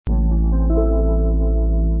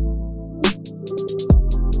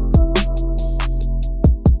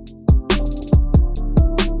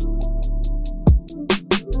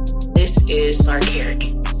is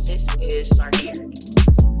Sarcarrogance. This is Sarcarrogance.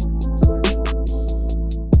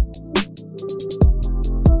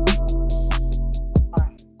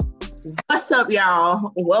 What's up,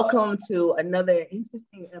 y'all? Welcome to another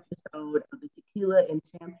interesting episode of the Tequila and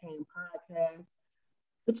Champagne Podcast.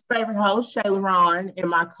 It's your favorite host, Shayla Ron, and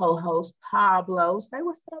my co-host, Pablo. Say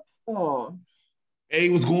what's up, Paul. Hey,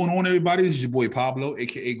 what's going on, everybody? This is your boy Pablo,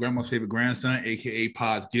 aka Grandma's favorite grandson, aka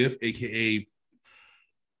Pod's gift, aka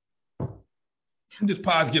I'm just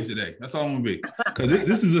Pod's gift today. That's all I'm gonna be. Because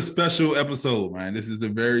this is a special episode, man. This is a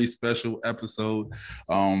very special episode.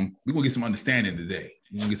 We're gonna get some understanding today.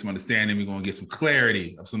 We're gonna get some understanding. We're gonna get some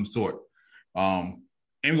clarity of some sort. And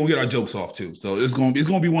we're gonna get our jokes off too. So it's gonna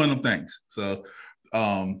be one of them things. So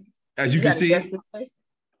as you can see,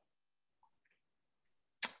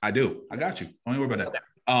 I do. I got you. Don't worry about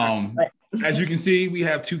that. As you can see, we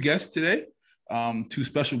have two guests today, two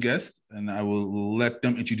special guests, and I will let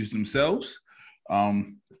them introduce themselves.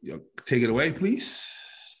 Take it away, please.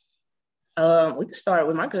 We can start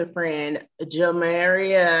with my good friend,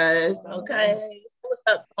 Jamarius. Okay. What's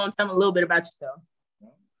up? Tell me a little bit about yourself.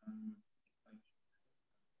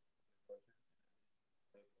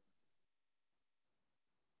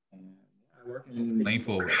 Lean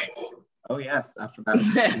forward. Oh, yes. I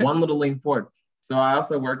forgot. One little lean forward. So I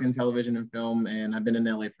also work in television and film, and I've been in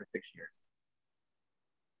LA for 6 years.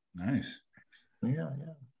 Nice. Yeah.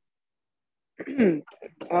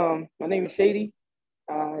 My name is Shady.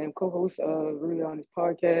 I am co-host really on this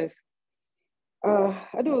podcast.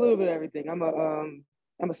 I do a little bit of everything. I'm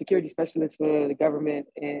a security specialist for the government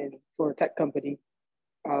and for a tech company.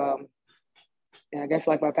 And I guess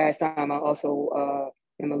like my pastime, I also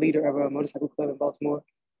am a leader of a motorcycle club in Baltimore.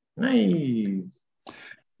 Nice.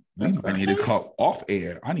 I need to call off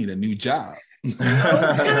air. I need a new job.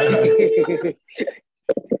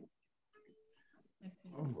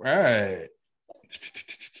 All right.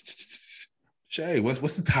 Shay,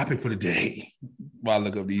 what's the topic for the day? While I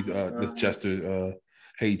look up these this Jester,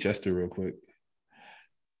 hey Jester, real quick.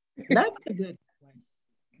 That's a good question.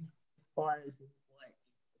 As far as what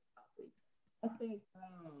is the topic,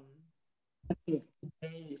 I think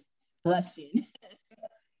today's discussion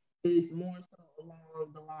is more so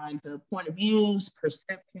along the lines of point of views,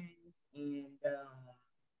 perceptions, and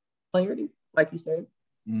clarity, like you said.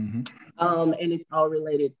 Mm-hmm. And it's all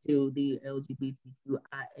related to the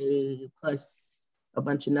LGBTQIA plus a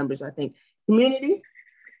bunch of numbers, I think, community.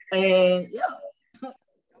 And yeah.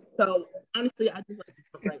 So honestly, I just like to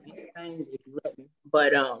jump right into things if you let me.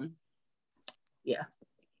 But yeah.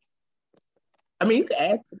 I mean, you can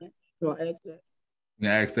add to that. You want to add to that? You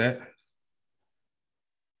ask that?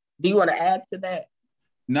 Do you want to add to that?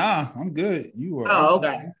 Nah, I'm good. You are. Oh,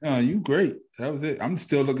 okay. You great. That was it. I'm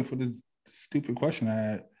still looking for the stupid question I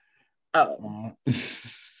had. Oh.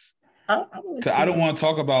 I don't want to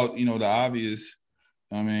talk about, the obvious.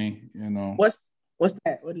 I mean, What's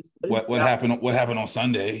that? What happened? What happened on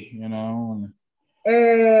Sunday?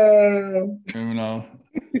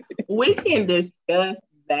 We can discuss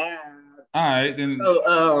that. All right, then.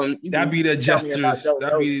 So, that'd be the Jester.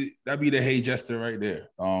 That'd be the Hey Jester right there.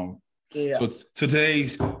 Yeah. So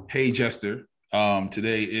today's Hey Jester.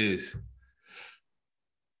 Today is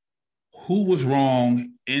who was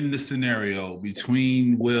wrong in the scenario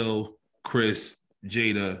between Will, Chris,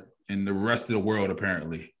 Jada, and the rest of the world,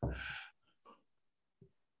 apparently.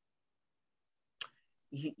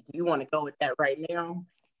 You want to go with that right now?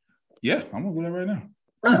 Yeah, I'm gonna do that right now.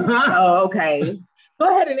 Oh, okay.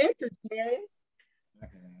 Go ahead and answer, James.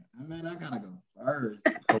 Okay. I mean, I gotta go first.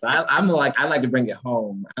 I like to bring it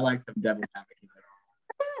home. I like the devil's advocate.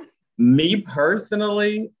 Me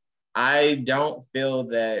personally, I don't feel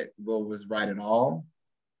that Will was right at all.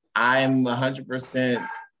 I'm 100%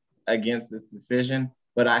 against this decision,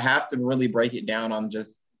 but I have to really break it down on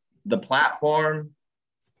just the platform,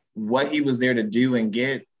 what he was there to do and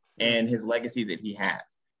get, and his legacy that he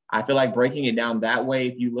has. I feel like breaking it down that way,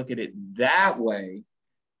 if you look at it that way,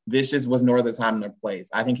 this just was nor the time nor place.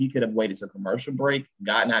 I think he could have waited to commercial break,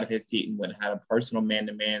 gotten out of his seat, and would have had a personal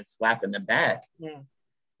man-to-man slap in the back. Yeah.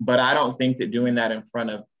 But I don't think that doing that in front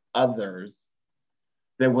of others,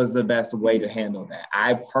 that was the best way to handle that.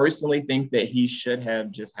 I personally think that he should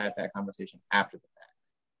have just had that conversation after the fact.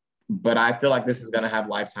 But I feel like this is going to have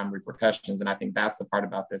lifetime repercussions. And I think that's the part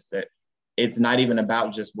about this, that it's not even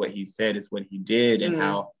about just what he said, it's what he did and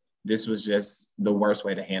how this was just the worst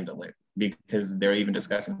way to handle it, because they're even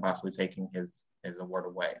discussing possibly taking his award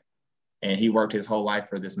away. And he worked his whole life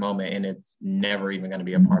for this moment, and it's never even going to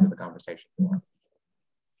be a part of the conversation for him.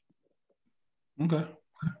 Okay.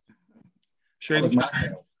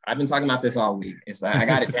 I've been talking about this all week. I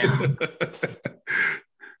got it down.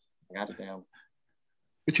 Got it down.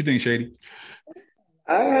 What you think, Shady?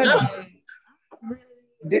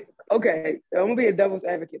 Okay, I'm gonna be a devil's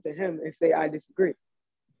advocate to him and say I disagree.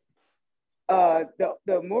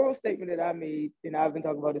 The moral statement that I made, and I've been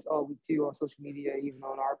talking about this all week too on social media, even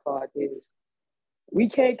on our pod, is we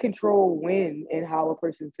can't control when and how a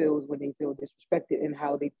person feels when they feel disrespected and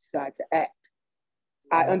how they decide to act.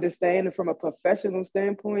 I understand from a professional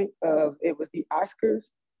standpoint of it was the Oscars,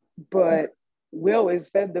 but Will is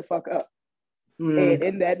fed the fuck up. And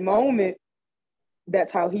in that moment,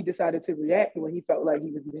 that's how he decided to react when he felt like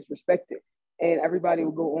he was disrespected. And everybody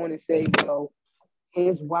will go on and say, well,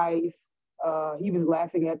 his wife, he was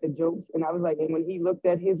laughing at the jokes. And I was like, and when he looked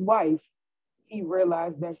at his wife, he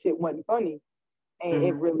realized that shit wasn't funny. And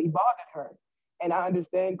it really bothered her. And I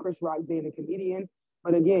understand Chris Rock being a comedian.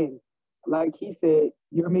 But again, like he said,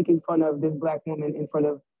 you're making fun of this Black woman in front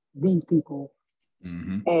of these people.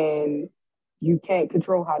 And you can't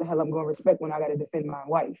control how the hell I'm going to respect when I got to defend my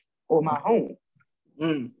wife or my home.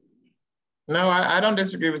 No, I don't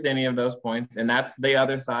disagree with any of those points. And that's the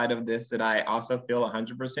other side of this that I also feel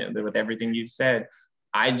 100% with everything you've said.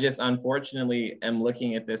 I just unfortunately am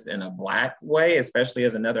looking at this in a Black way, especially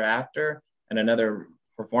as another actor and another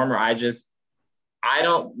performer. I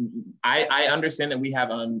understand that we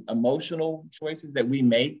have emotional choices that we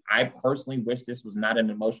make. I personally wish this was not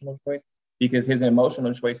an emotional choice, because his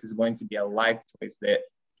emotional choice is going to be a life choice that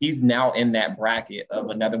he's now in that bracket of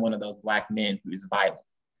another one of those Black men who's violent.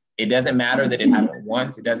 It doesn't matter that it happened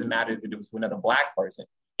once. It doesn't matter that it was another Black person.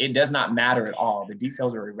 It does not matter at all. The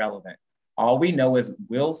details are irrelevant. All we know is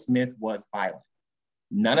Will Smith was violent.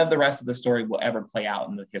 None of the rest of the story will ever play out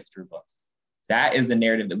in the history books. That is the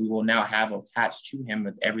narrative that we will now have attached to him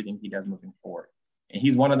with everything he does moving forward. And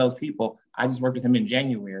he's one of those people. I just worked with him in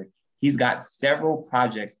January. He's got several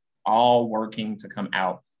projects all working to come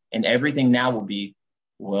out. And everything now will be,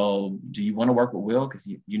 well, do you want to work with Will? Because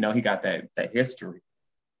you know he got that history.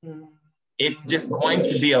 It's just going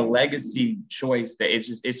to be a legacy choice that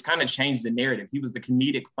it's kind of changed the narrative. He was the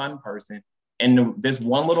comedic fun person. And this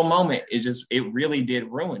one little moment, it really did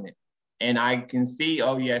ruin it. And I can see,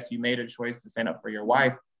 oh, yes, you made a choice to stand up for your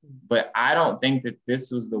wife, but I don't think that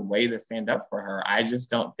this was the way to stand up for her. I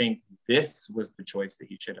just don't think this was the choice that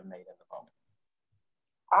he should have made in the moment.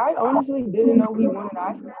 I honestly didn't know he won an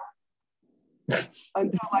Oscar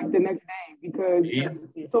until like the next day, because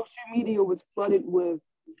social media was flooded with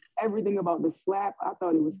everything about the slap. I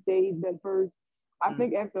thought it was staged at first. I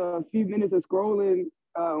think after a few minutes of scrolling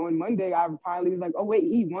on Monday, I finally was like, oh, wait,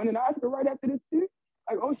 he won an Oscar right after this too?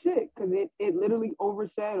 Like, oh shit, because it literally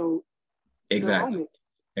overshadowed the moment.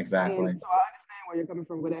 Exactly. And so I understand where you're coming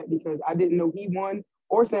from with that, because I didn't know he won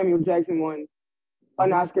or Samuel Jackson won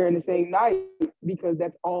an Oscar in the same night, because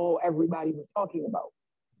that's all everybody was talking about.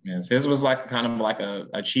 Yes, his was like kind of like a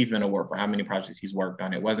achievement award for how many projects he's worked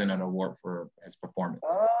on. It wasn't an award for his performance.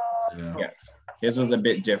 Yes, his was a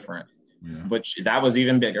bit different, which that was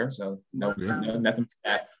even bigger. So no, nothing to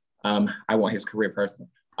that. I want his career personally.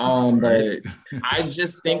 But I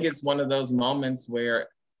just think it's one of those moments where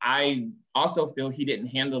I also feel he didn't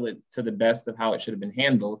handle it to the best of how it should have been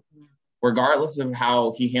handled, regardless of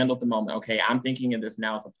how he handled the moment. Okay, I'm thinking of this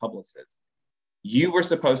now as a publicist. You were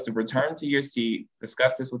supposed to return to your seat,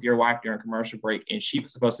 discuss this with your wife during commercial break, and she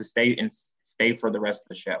was supposed to stay for the rest of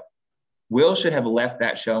the show. Will should have left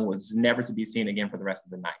that show and was never to be seen again for the rest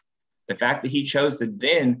of the night. The fact that he chose to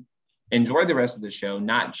then enjoy the rest of the show,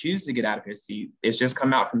 not choose to get out of his seat, it's just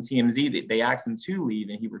come out from TMZ that they asked him to leave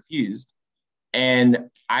and he refused. And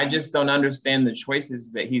I just don't understand the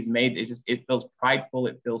choices that he's made. It feels prideful,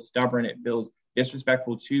 it feels stubborn, it feels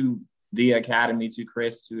disrespectful to the Academy, to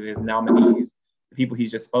Chris, to his nominees, the people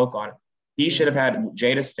he's just spoke on. He should have had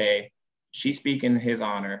Jada stay, she speak in his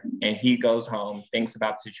honor, and he goes home, thinks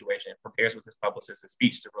about the situation, prepares with his publicist a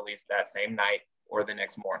speech to release that same night or the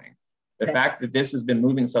next morning. The fact that this has been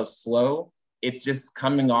moving so slow, it's just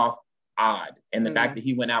coming off odd. And the fact that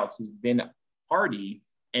he went out to then party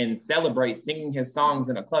and celebrate singing his songs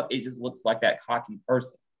in a club, it just looks like that cocky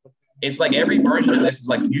person. It's like every version of this is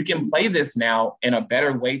like, you can play this now in a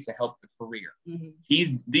better way to help the career.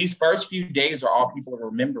 These first few days are all people are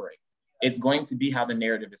remembering. It's going to be how the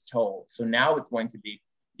narrative is told. So now it's going to be,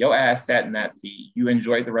 your ass sat in that seat. You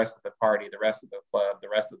enjoyed the rest of the party, the rest of the club, the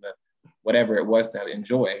rest of the whatever it was to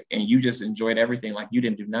enjoy. And you just enjoyed everything like you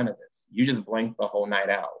didn't do none of this. You just blanked the whole night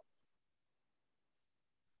out.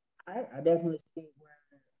 I definitely see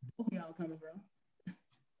where y'all coming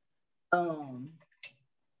from.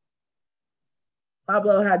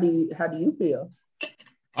 Pablo, how do you feel?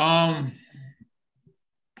 I'm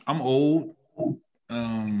old.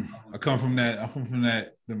 I come from that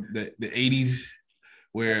the 80s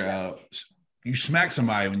where you smack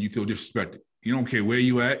somebody when you feel disrespected. You don't care where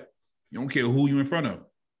you at. You don't care who you in front of.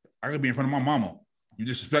 I could be in front of my mama. You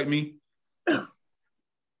disrespect me,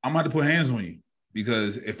 I'm about to put hands on you,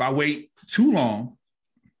 because if I wait too long,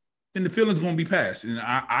 then the feeling's going to be past. And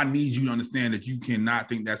I need you to understand that you cannot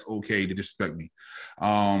think that's okay to disrespect me.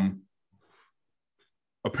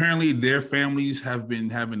 Apparently, their families have been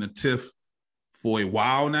having a tiff for a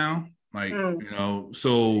while now. Like,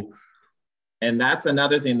 so. And that's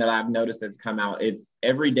another thing that I've noticed that's come out. It's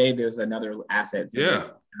every day there's another asset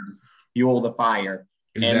to fuel the fire.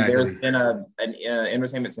 Exactly. And there's been an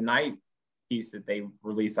Entertainment Tonight piece that they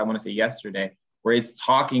released, I want to say yesterday, where it's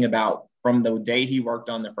talking about from the day he worked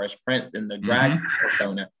on The Fresh Prince and the drag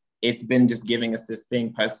persona, it's been just giving us this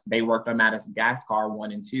thing. Plus, they worked on Madagascar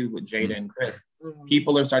 1 and 2 with Jada and Chris.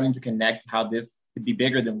 People are starting to connect how this could be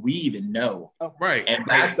bigger than we even know. Oh, right. And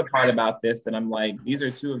that's the part about this. And I'm like, these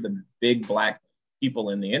are two of the big Black people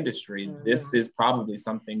in the industry. This is probably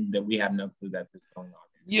something that we have no clue that is going on.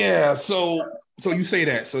 Yeah. So you say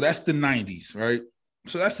that. So that's the 90s, right?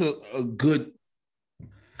 So that's a good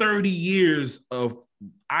 30 years of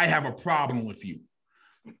I have a problem with you.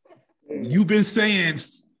 You've been saying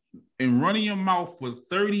and running your mouth for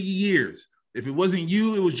 30 years. If it wasn't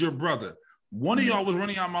you, it was your brother. One of y'all was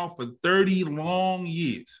running your mouth for 30 long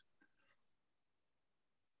years.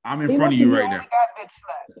 I'm in front of you right now.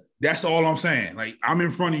 That's all I'm saying. Like, I'm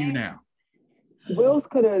in front of you now. Wills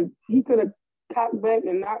could have cocked back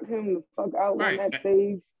and knocked him the fuck out on that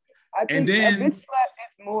stage. I think that bitch slap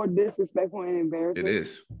is more disrespectful and embarrassing. It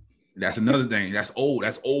is. That's another thing. That's old.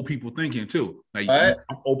 That's old people thinking too. Like,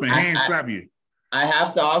 I'm open hand slap you. I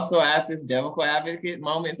have to also add this devil advocate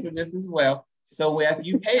moment to this as well. So if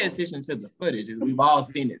you pay attention to the footage, as we've all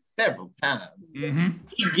seen it several times,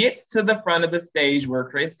 he gets to the front of the stage where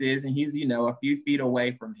Chris is, and he's, a few feet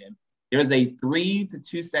away from him. There's a 3 to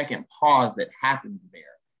 2 second pause that happens there.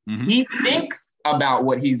 He thinks about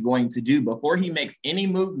what he's going to do before he makes any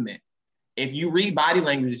movement. If you read body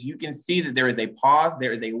language, you can see that there is a pause,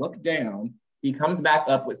 there is a look down. He comes back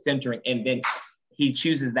up with centering, and then he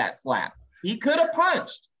chooses that slap. He could have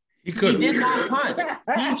punched. He did not punch.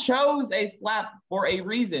 He chose a slap for a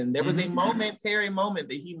reason. There was a momentary moment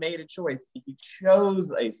that he made a choice. He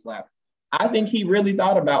chose a slap. I think he really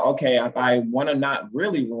thought about, okay, if I want to not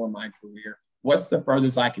really ruin my career, what's the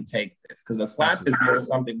furthest I can take this? Because a slap is more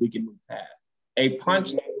something we can move past. A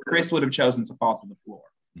punch, Chris would have chosen to fall to the floor.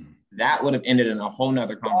 That would have ended in a whole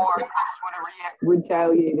nother conversation. Or would have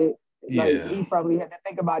retaliated. Like, he probably had to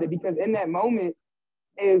think about it, because in that moment,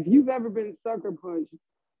 if you've ever been sucker punched,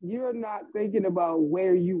 you're not thinking about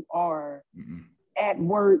where you are at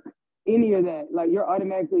work, any of that. Like, you're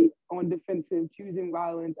automatically on defensive, choosing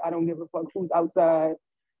violence. I don't give a fuck who's outside.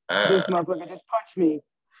 This motherfucker just punched me.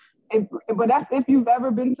 But that's if you've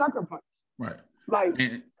ever been sucker punched. Right. Like,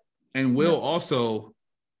 and Will also,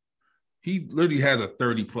 he literally has a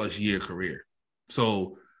 30+ year career.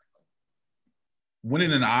 So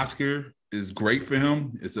winning an Oscar is great for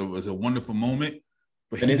him. It's a wonderful moment.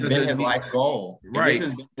 But it's been his life goal. Right. This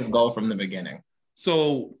has been his goal from the beginning.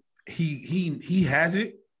 So he has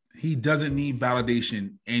it. He doesn't need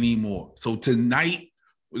validation anymore. So tonight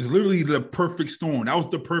was literally the perfect storm. That was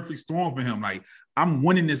the perfect storm for him. Like, I'm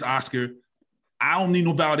winning this Oscar. I don't need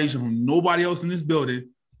no validation from nobody else in this building.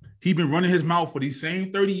 He's been running his mouth for these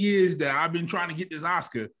same 30 years that I've been trying to get this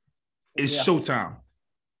Oscar. It's showtime.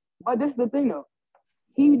 But this is the thing, though.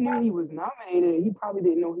 He knew he was nominated. He probably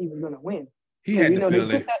didn't know he was going to win. He had to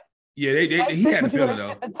feel it. He had to feel it,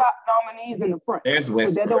 though. The top nominees in the front. There's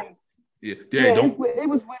whispers. It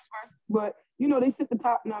was whispers, but they sit the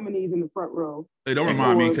top nominees in the front row. They don't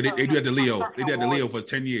remind me, because they do have the Leo. They did the Leo for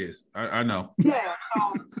 10 years. I know. Yeah,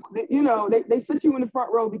 so they sit you in the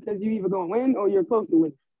front row because you either gonna win or you're close to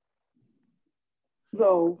winning.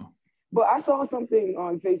 So, but I saw something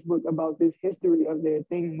on Facebook about this history of their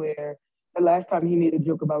thing where the last time he made a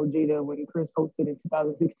joke about Jada when Chris hosted in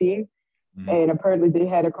 2016. And apparently they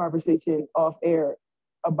had a conversation off air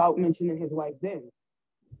about mentioning his wife then.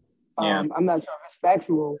 I'm not sure if it's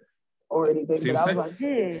factual or anything, but I was like,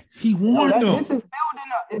 he warned them. This is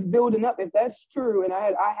building up. It's building up. If that's true, and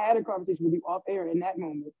I had a conversation with you off air in that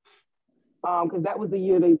moment, because that was the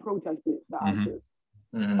year they protested the Oscars.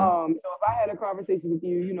 So if I had a conversation with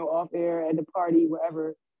you, off air at the party,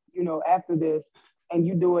 wherever, after this, and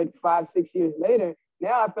you do it 5-6 years later,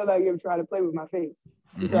 now I feel like you're trying to play with my face.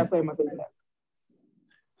 You try to play with my face now.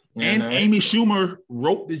 And Amy Schumer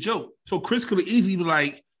wrote the joke. So Chris could have easily be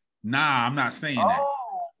like, nah, I'm not saying that.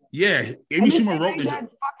 Yeah, Amy Schumer wrote the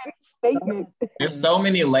joke. There's so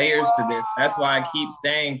many layers to this. That's why I keep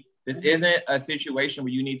saying This isn't a situation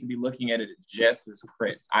where you need to be looking at it just as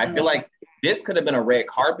Chris. I feel like this could have been a red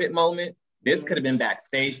carpet moment. This could have been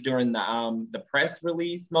backstage during the press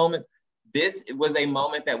release moments. This was a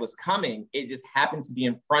moment that was coming. It just happened to be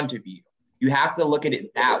in front of you. You have to look at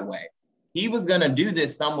it that way. He was gonna do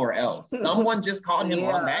this somewhere else. Someone just caught him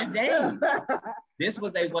on that day. This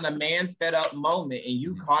was when a man's fed up moment, and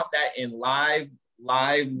you caught that in live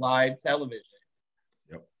television.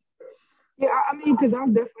 Yeah, I mean, because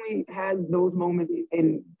I've definitely had those moments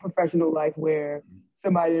in professional life where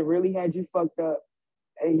somebody really had you fucked up,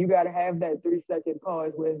 and you got to have that 3-second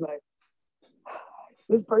pause where it's like,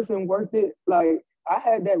 this person worth it. Like, I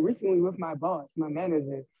had that recently with my boss, my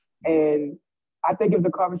manager, and I think if the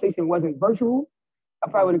conversation wasn't virtual, I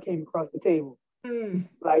probably would have came across the table.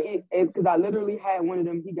 Like, because I literally had one of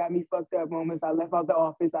them, he got me fucked up moments. I left out the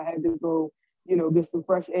office. I had to go, get some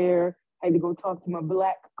fresh air. I had to go talk to my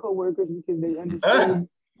Black coworkers because they understood.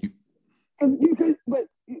 Because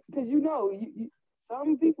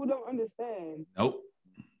some people don't understand. Nope.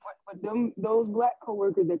 But those Black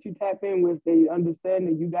coworkers that you tap in with, they understand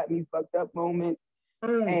that you got me fucked up moment.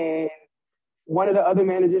 And one of the other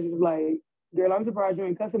managers was like, "Girl, I'm surprised you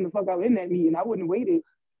ain't cussing the fuck out in that meeting. I wouldn't have waited.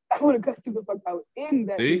 I would have cussed him the fuck out in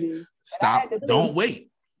that meeting." Stop. Don't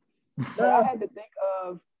wait. But I had to think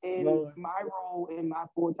of, in my role, in my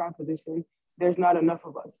full-time position, there's not enough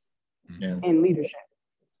of us in leadership.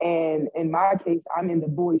 And in my case, I'm in the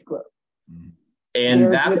boys club.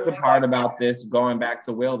 And that's the part about this, going back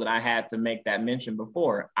to Will, that I had to make that mention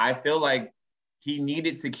before. I feel like he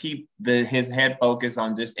needed to keep his head focused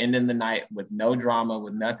on just ending the night with no drama,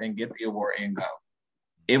 with nothing, get the award and go.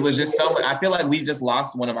 It was just I feel like we just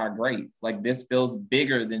lost one of our greats. Like, this feels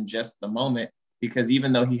bigger than just the moment, because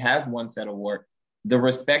even though he has one set award, the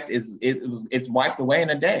respect it's wiped away in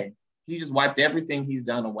a day. He just wiped everything he's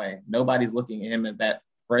done away. Nobody's looking at him as that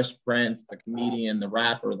Fresh Prince, the comedian, the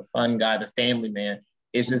rapper, the fun guy, the family man.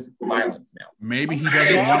 It's just violence now. Maybe he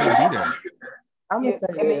doesn't want to be that. I'm gonna say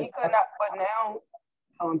this. I mean, he could not, but now.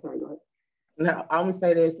 Oh, I'm sorry. Go ahead. No, I'm gonna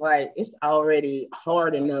say this. Like, it's already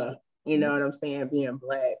hard enough. You know what I'm saying? Being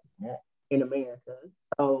Black in America.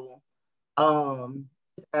 So,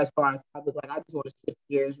 as far as topic, like, I just want to shift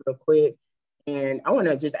gears real quick, and I want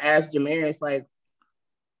to just ask Jamaris, like,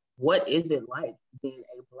 what is it like being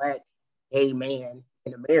a Black gay man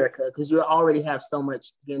in America? Because you already have so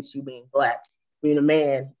much against you being Black, being a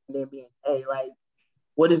man, and then being gay. Like,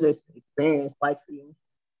 what is this experience like for you?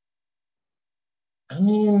 I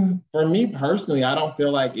mean, for me personally, I don't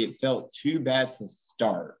feel like it felt too bad to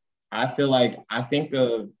start. I think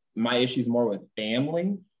my issues more with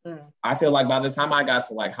family. I feel like by the time I got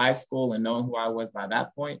to like high school and knowing who I was by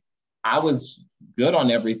that point, I was good on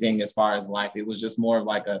everything as far as life. It was just more of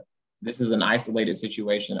like this is an isolated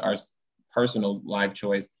situation or personal life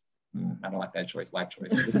choice. I don't like that choice, life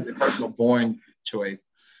choice. This is a personal born choice.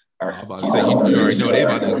 I'm about to say, you already know they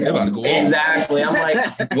about to go on. Exactly. I'm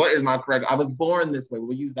like, what is my correct? I was born this way.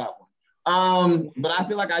 We'll use that one. But I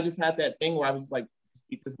feel like I just had that thing where I was like,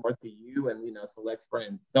 keep this more to you and, select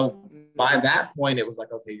friends. So by that point, it was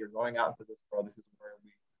like, okay, you're going out into this world. This is where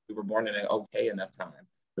we were born in an okay enough time,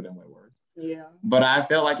 put in my words. Yeah. But I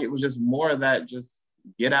felt like it was just more of that, just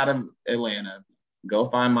get out of Atlanta, go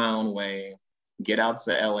find my own way, get out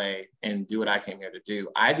to LA and do what I came here to do.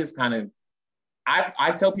 I just kind of,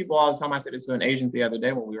 I tell people all the time, I said this to an agent the other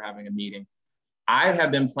day when we were having a meeting, I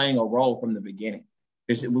have been playing a role from the beginning.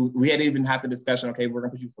 We had even had the discussion, okay, we're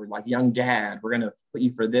gonna put you for like young dad, we're gonna put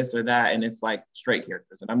you for this or that, and it's like straight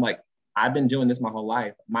characters. And I'm like, I've been doing this my whole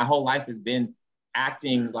life. My whole life has been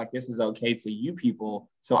acting like this is okay to you people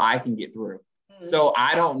so I can get through. So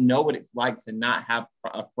I don't know what it's like to not have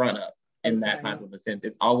a front up in that type of a sense.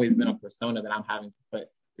 It's always been a persona that I'm having to put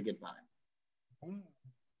to get by.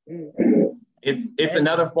 It's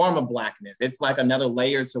another form of Blackness. It's like another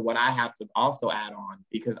layer to what I have to also add on,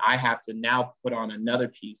 because I have to now put on another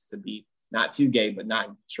piece to be not too gay, but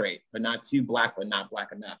not straight, but not too Black, but not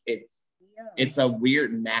Black enough. It's a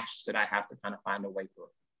weird mash that I have to kind of find a way through.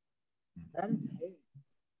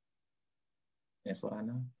 That's what I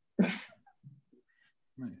know.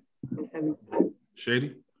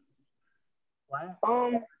 Shady?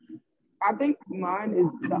 Wow. I think mine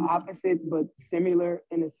is the opposite, but similar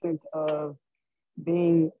in the sense of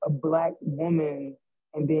being a Black woman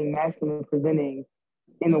and being masculine presenting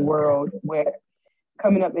in a world where,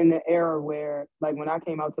 coming up in the era where, like, when I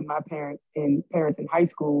came out to my parents in high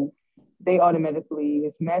school, they automatically,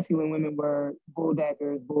 as masculine women, were bull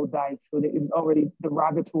daggers, bull dykes. So it was already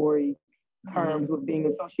derogatory terms with being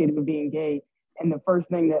associated with being gay. And the first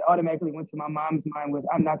thing that automatically went to my mom's mind was,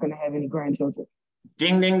 I'm not going to have any grandchildren.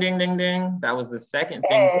 Ding, ding, ding, ding, ding. That was the second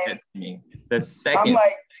thing said to me. The second. I'm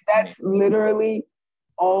like, that's literally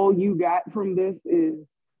all you got from this is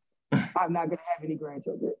I'm not gonna have any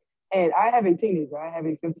grandchildren. And I have a teenager. I have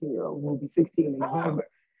a 15-year-old who will be 16 in November.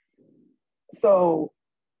 So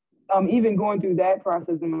even going through that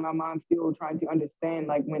process, and my mom still trying to understand,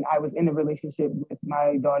 like when I was in a relationship with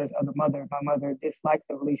my daughter's other mother, my mother disliked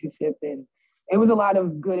the relationship, and it was a lot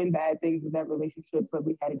of good and bad things with that relationship, but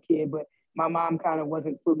we had a kid, but my mom kind of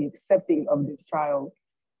wasn't fully accepting of this child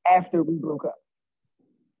after we broke up.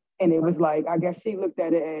 And it was like, I guess she looked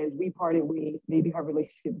at it as we parted ways, maybe her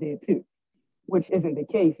relationship did too, which isn't the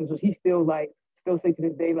case. And so she still say to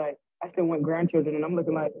this day, like, I still want grandchildren. And I'm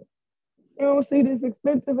looking like, you don't see this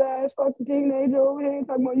expensive ass fucking teenager over here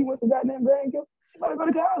talking about you want some goddamn grandkids? She about to go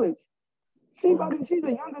to college. She's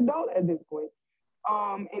a young adult at this point.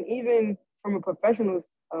 And even from a professional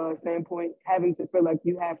standpoint, having to feel like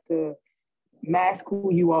you have to mask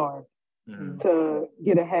who you are to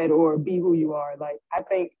get ahead or be who you are. Like, I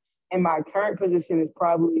think in my current position is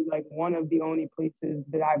probably like one of the only places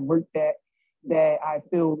that I've worked at that I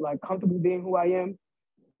feel like comfortable being who I am.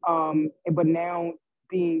 But now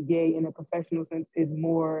being gay in a professional sense is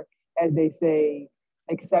more, as they say,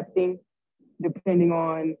 accepting, depending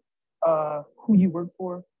on who you work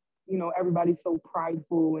for. You know, everybody's so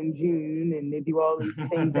prideful in June, and they do all these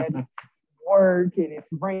things at work, and it's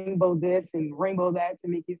rainbow this and rainbow that to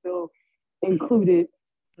make you feel included.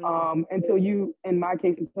 Until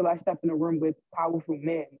I step in a room with powerful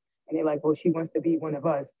men, and they're like, "Well, she wants to be one of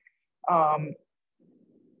us."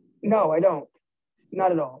 No, I don't.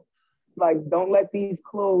 Not at all. Like, don't let these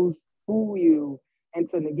clothes fool you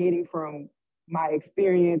into negating from my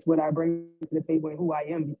experience, what I bring to the table, and who I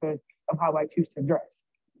am because of how I choose to dress.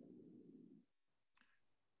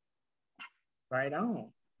 Right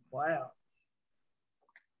on. Wow.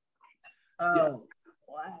 Oh,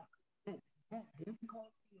 wow.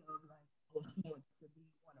 Difficulty of like, oh, she wants to be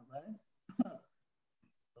one of us.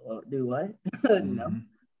 Well, do what? No.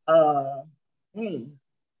 Hey,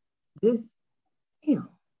 this, damn.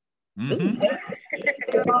 Mm-hmm.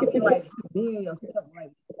 Like being yourself,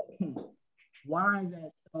 like, why is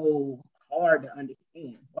that so hard to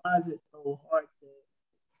understand? Why is it so hard to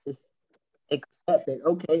just accept that,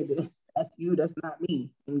 okay, that's you, that's not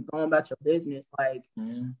me, and going about your business? Like,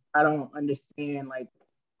 I don't understand like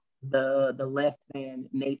the less than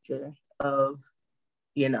nature of,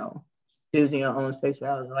 you know, choosing your own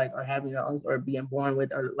sexuality, like, or having your own, or being born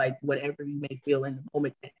with, or like whatever you may feel in the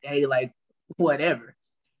moment that day, like whatever.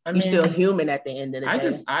 I mean, you're still human at the end of the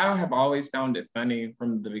day. I have always found it funny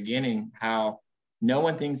from the beginning how no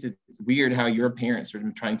one thinks it's weird how your parents are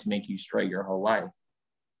trying to make you straight your whole life.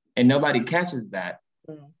 And nobody catches that.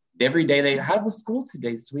 Every day how was school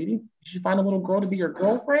today, sweetie? Did you find a little girl to be your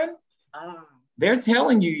girlfriend? They're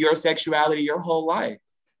telling you your sexuality your whole life.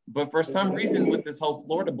 But for some reason with this whole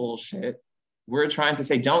Florida bullshit, we're trying to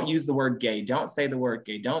say, don't use the word gay. Don't say the word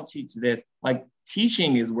gay. Don't teach this. Like,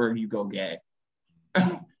 teaching is where you go gay.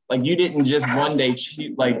 Like, you didn't just one day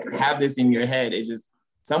have this in your head. It just,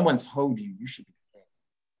 someone told you should be gay.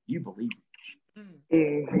 You believe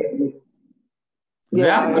it. Yeah,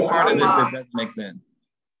 that's the part of this that doesn't make sense.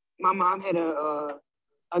 My mom had a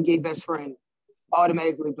gay best friend,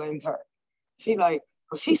 automatically blamed her. She like,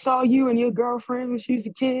 well, she saw you and your girlfriend when she was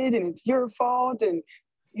a kid, and it's your fault. And,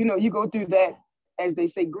 you know, you go through that, as they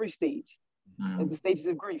say, grief stage, as the stages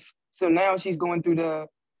of grief. So now she's going through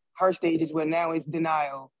her stages where now it's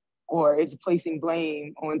denial, or it's placing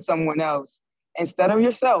blame on someone else. Instead of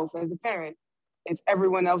yourself as a parent, it's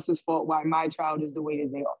everyone else's fault why my child is the way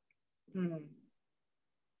that they are.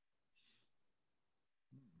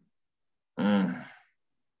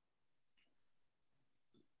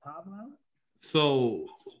 So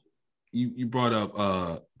you brought up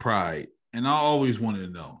pride, and I always wanted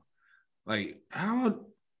to know, like, how,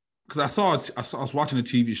 because I was watching a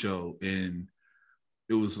TV show, and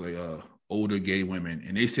it was like older gay women,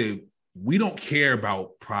 and they said, we don't care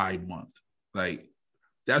about Pride Month, like,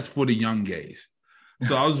 that's for the young gays.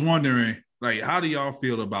 So I was wondering, like, how do y'all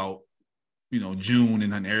feel about, you know, June,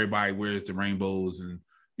 and then everybody wears the rainbows, and,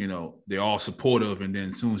 you know, they're all supportive, and then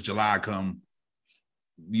as soon as July come,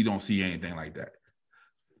 you don't see anything like that.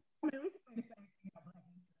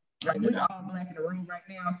 Like, we're all black in the room right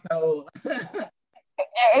now, so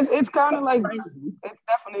it's kind of like, it's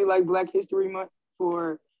definitely like Black History Month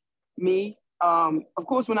for me. Of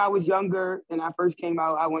course, when I was younger and I first came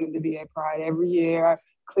out, I wanted to be at Pride every year. I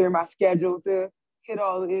clear my schedule to hit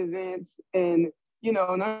all the events, and, you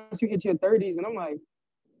know, now you hit your 30s, and I'm like,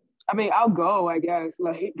 I mean, I'll go, I guess.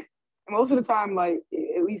 Like, most of the time, like,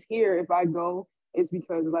 at least here, if I go, it's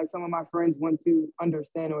because like some of my friends want to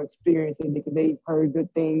understand or experience it because they've heard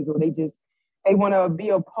good things, or they want to be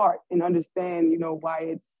a part and understand, why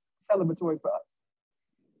it's celebratory for us.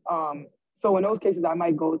 So in those cases, I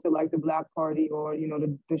might go to like the block party or,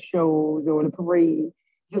 the shows or the parade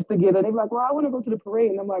just to get it. They're like, well, I want to go to the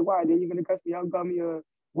parade. And I'm like, why? Then you're going to cuss me out, gummy or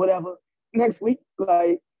whatever next week?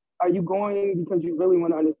 Like, are you going because you really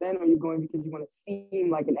want to understand, or are you going because you want to seem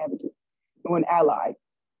like an advocate or an ally?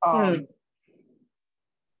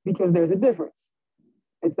 Because there's a difference.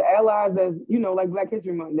 It's the allies that's, like Black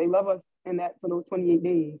History Month. They love us in that for those 28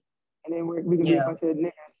 days. And then we can be a bunch of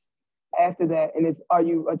niggas after that. And are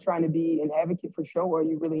you trying to be an advocate for show, or are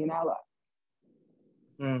you really an ally?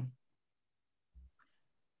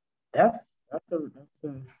 That's a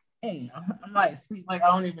hey, I'm like sweet, like I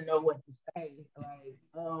don't even know what to say. Like,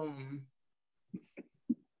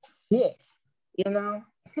 shit, it's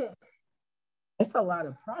a lot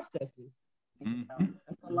of processes.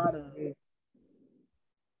 That's a lot of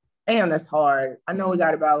damn, that's hard. I know we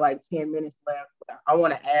got about like 10 minutes left. I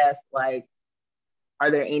want to ask, like,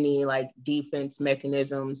 are there any like defense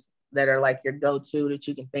mechanisms that are like your go-to that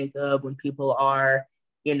you can think of when people are,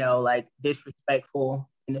 like disrespectful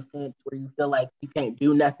in a sense where you feel like you can't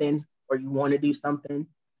do nothing or you want to do something?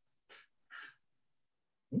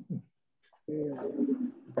 I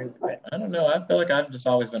don't know. I feel like I've just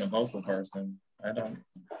always been a vocal person.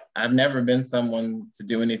 I've never been someone to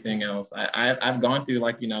do anything else. I've gone through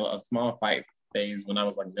like, a small fight phase when I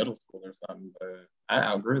was like middle school or something, but I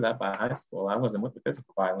outgrew that by high school. I wasn't with the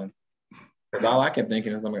physical violence. Because all I kept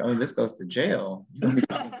thinking is, I'm like, oh, this goes to jail.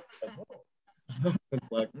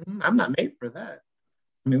 It's like, I'm not made for that.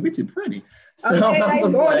 I mean, we're too pretty. So okay, I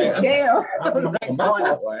was going to jail. I'm not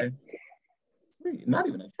that way. Not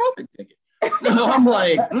even a traffic ticket. So I'm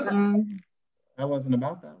like, I wasn't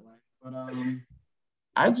about that life. But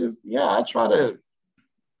I try to,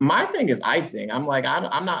 my thing is icing. I'm like,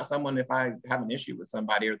 I'm not someone, if I have an issue with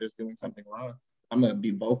somebody or they're doing something wrong, I'm gonna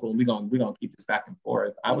be vocal. We're gonna keep this back and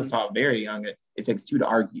forth. I was taught very young, it takes two to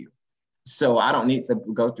argue. So I don't need to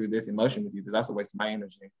go through this emotion with you because that's a waste of my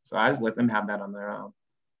energy. So I just let them have that on their own.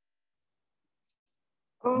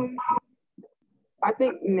 I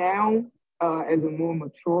think now, as a more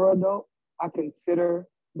mature adult, I consider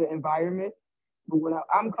the environment. But when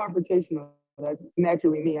I'm confrontational, that's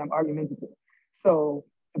naturally me. I'm argumentative. So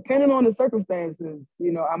depending on the circumstances,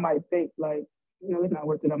 I might think like, it's not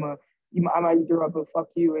worth it. I might throw up a fuck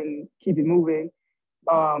you and keep it moving,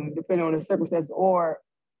 depending on the circumstances or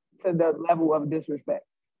to the level of disrespect.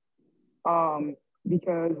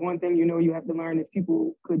 Because one thing you have to learn is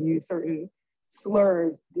people could use certain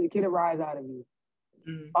slurs to get a rise out of you.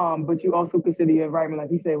 But you also consider your environment,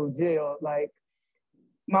 like you said, with jail. Like,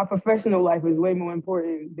 my professional life is way more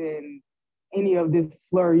important than any of this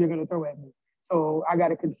slur you're gonna throw at me. So I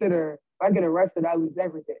gotta consider, if I get arrested, I lose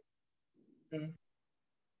everything.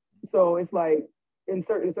 So it's like, in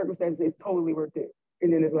certain circumstances, it's totally worth it.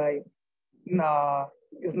 And then it's like, nah,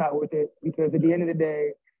 it's not worth it, because at the end of the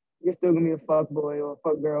day, you're still gonna be a fuck boy or a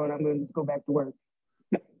fuck girl, and I'm gonna just go back to work.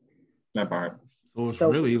 That part. So it's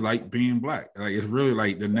really like being Black. Like, it's really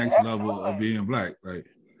like the next level of being Black. Like,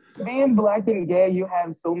 being Black and gay, you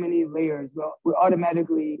have so many layers. Well, we're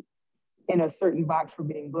automatically in a certain box for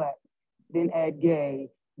being Black. Then add gay.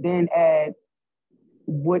 Then add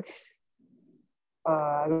which,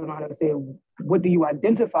 I don't know how to say it, what do you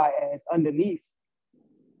identify as underneath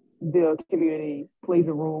the community plays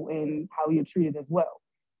a role in how you're treated as well.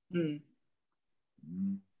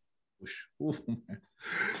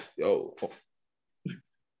 Yo,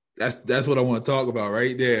 that's what I want to talk about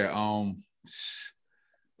right there.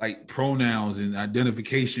 Like pronouns and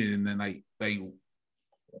identification, and like,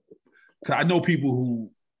 cause I know people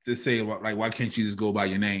who just say like, why can't you just go by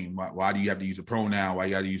your name? Why do you have to use a pronoun? Why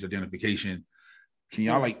you got to use identification? Can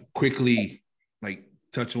y'all like quickly like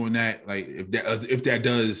touch on that? Like, if that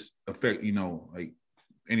does affect, like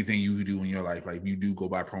anything you do in your life, like if you do go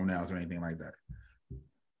by pronouns or anything like that.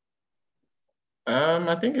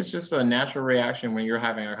 I think it's just a natural reaction when you're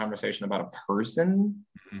having a conversation about a person.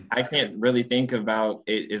 I can't really think about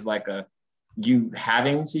it as like you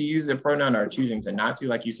having to use a pronoun or choosing to not to.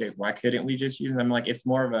 Like you said, why couldn't we just use them? Like, it's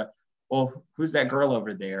more of well, who's that girl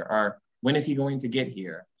over there? Or when is he going to get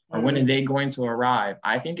here? Or when are they going to arrive?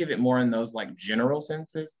 I think of it more in those like general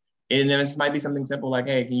senses. And then it just might be something simple like,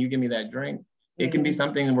 hey, can you give me that drink? It can be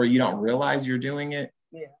something where you don't realize you're doing it.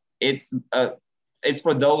 It's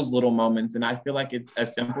for those little moments. And I feel like it's a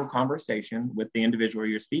simple conversation with the individual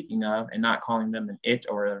you're speaking of and not calling them an it,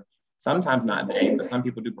 or sometimes not they, but some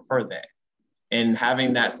people do prefer that. And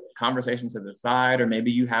having that conversation to the side, or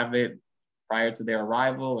maybe you have it prior to their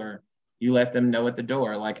arrival, or you let them know at the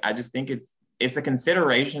door. Like, I just think it's a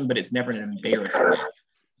consideration, but it's never an embarrassment.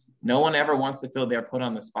 No one ever wants to feel they're put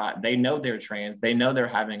on the spot. They know they're trans. They know they're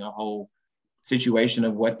having a whole situation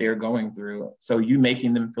of what they're going through. So you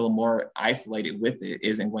making them feel more isolated with it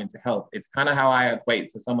isn't going to help. It's kind of how I equate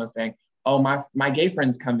to someone saying, oh, my gay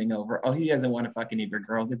friend's coming over. Oh, he doesn't want to fuck any of your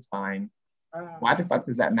girls. It's fine. Why the fuck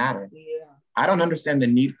does that matter? Yeah. I don't understand the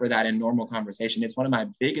need for that in normal conversation. It's one of my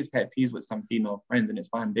biggest pet peeves with some female friends, and it's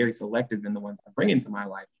why I'm very selective in the ones I bring into my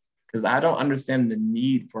life, because I don't understand the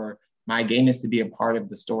need for my gayness to be a part of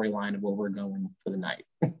the storyline of where we're going for the night.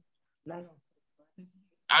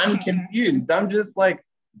 I'm confused. I'm just like,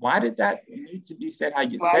 why did that need to be said how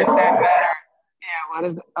you said that? Yeah, why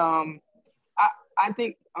does I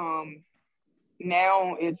think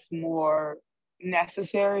now it's more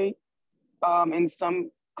necessary in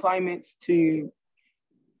some climates to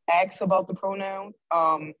ask about the pronoun.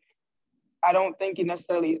 I don't think it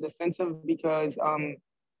necessarily is offensive because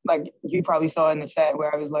like you probably saw in the chat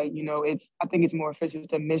where I was like, you know, I think it's more offensive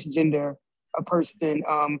to misgender a person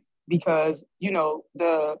because, you know,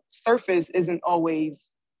 the surface isn't always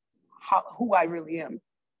who I really am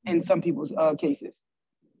in some people's cases.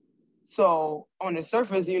 So on the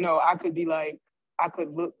surface, you know, I could be like, I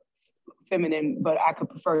could look feminine, but I could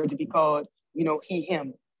prefer to be called, you know, he,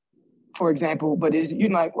 him, for example. But you're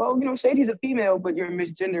like, well, you know, Shady's a female, but you're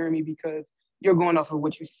misgendering me because you're going off of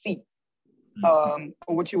what you see or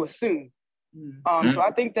what you assume. So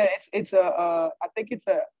I think that it's a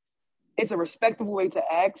respectable way to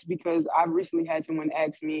ask, because I recently had someone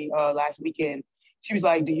ask me last weekend. She was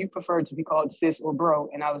like, do you prefer to be called sis or bro?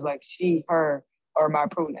 And I was like, she, her are my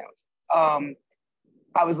pronouns.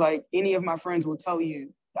 I was like, any of my friends will tell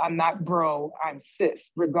you I'm not bro, I'm sis,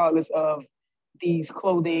 regardless of these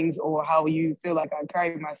clothings or how you feel like I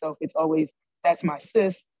carry myself. It's always, that's my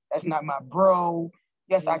sis, that's not my bro.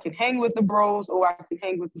 Yes, I can hang with the bros or I can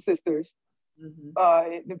hang with the sisters,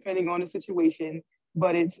 depending on the situation.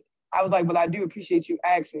 But I was like, well, I do appreciate you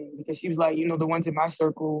asking, because she was like, you know, the ones in my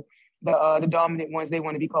circle, the dominant ones, they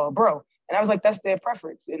want to be called bro. And I was like, that's their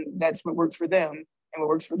preference. And that's what works for them. And what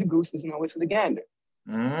works for the goose is not what's for the gander.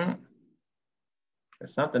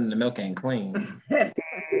 There's something in the milk ain't clean.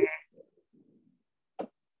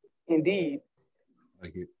 Indeed.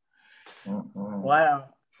 Like it. Wow.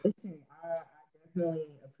 Listen, I definitely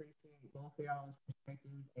appreciate both of y'all's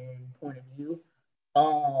perspectives and point of view.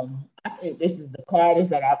 I think this is the quietest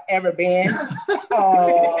that I've ever been.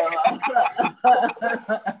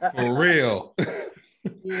 For real.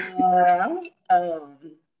 Yeah.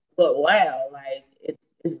 But wow, like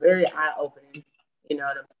it's very eye-opening. You know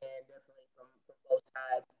what I'm saying? Definitely from both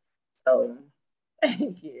sides. So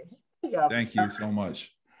thank you. Thank you so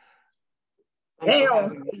much. Damn, I'm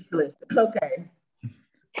speechless. Okay.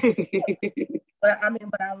 But I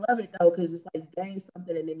love it though, because it's like gain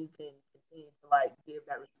something and then you can continue to like give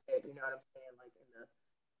that respect, you know what I'm saying? Like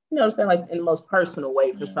like in the most personal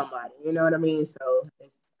way for somebody, you know what I mean? So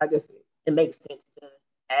I guess it makes sense to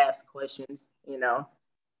ask questions, you know.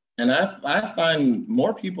 And I find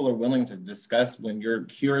more people are willing to discuss when you're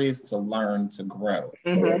curious to learn, to grow.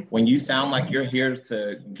 Mm-hmm. When you sound like you're here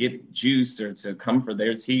to get juice or to come for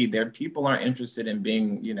their tea, people aren't interested in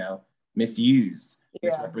being, you know, misused,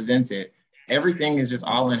 misrepresented. Everything is just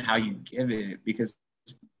all in how you give it, because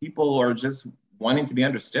people are just wanting to be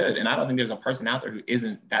understood. And I don't think there's a person out there who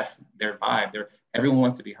that's their vibe. Everyone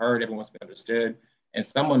wants to be heard, everyone wants to be understood. And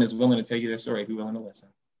someone is willing to tell you their story if you're willing to listen.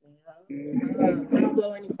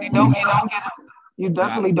 You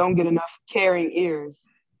definitely don't get enough caring ears.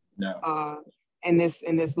 No. In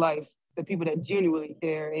this life, the people that genuinely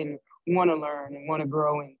care and want to learn and want to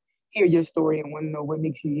grow and hear your story and want to know what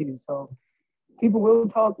makes you you. So people will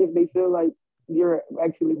talk if they feel like you're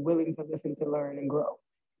actually willing to listen, to learn and grow.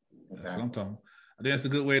 That's what I'm talking. I think that's a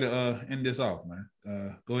good way to end this off, man.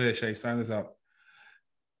 Go ahead, Shay, sign us out.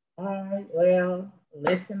 All right, well,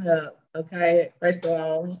 listen up. Okay, first of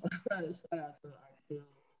all, shout out to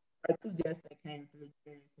our two guests that came through.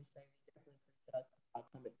 Experience and Shay, definitely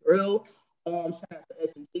coming through. Shout out to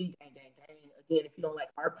S&G, gang. Again, if you don't like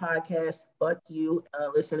our podcast, fuck you.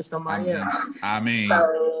 Listen to somebody else. I mean. So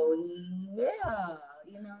yeah,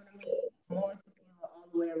 you know what I mean. More tequila all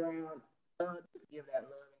the way around. Just give that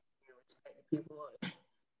love and respect to people. It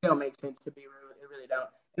don't make sense to be rude. It really don't.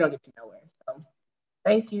 It don't get you nowhere. So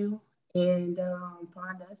thank you. And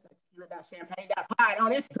find us at tequila.champagne.pod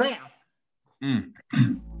on Instagram.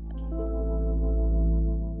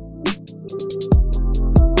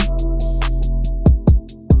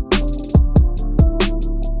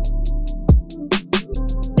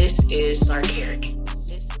 This is Sarkaric.